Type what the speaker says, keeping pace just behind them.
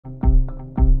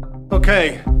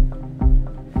Okay.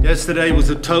 Yesterday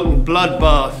was a total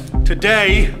bloodbath.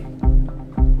 Today,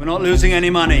 we're not losing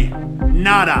any money.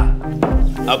 Nada.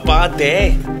 A bad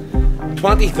day.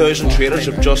 20,000 traders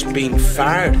have just been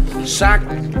fired, sacked,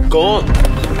 gone.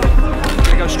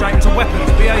 They go straight into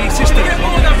weapons, BAE systems. Get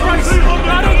more of that price!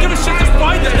 I don't give a shit, just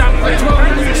find the damn thing!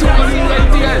 12 million to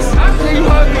ADS. You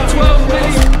heard me, 12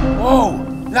 million!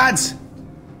 Whoa, lads.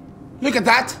 Look at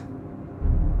that.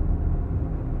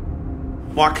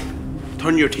 Mark,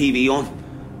 turn your TV on.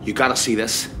 You gotta see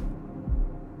this.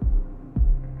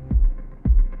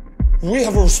 We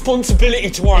have a responsibility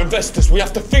to our investors. We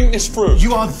have to think this through.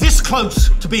 You are this close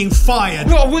to being fired.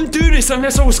 No, I wouldn't do this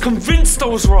unless I was convinced I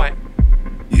was right.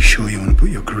 You sure you want to put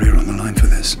your career on the line for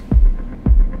this?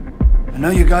 I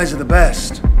know you guys are the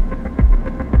best.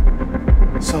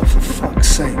 So for fuck's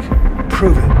sake,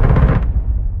 prove it.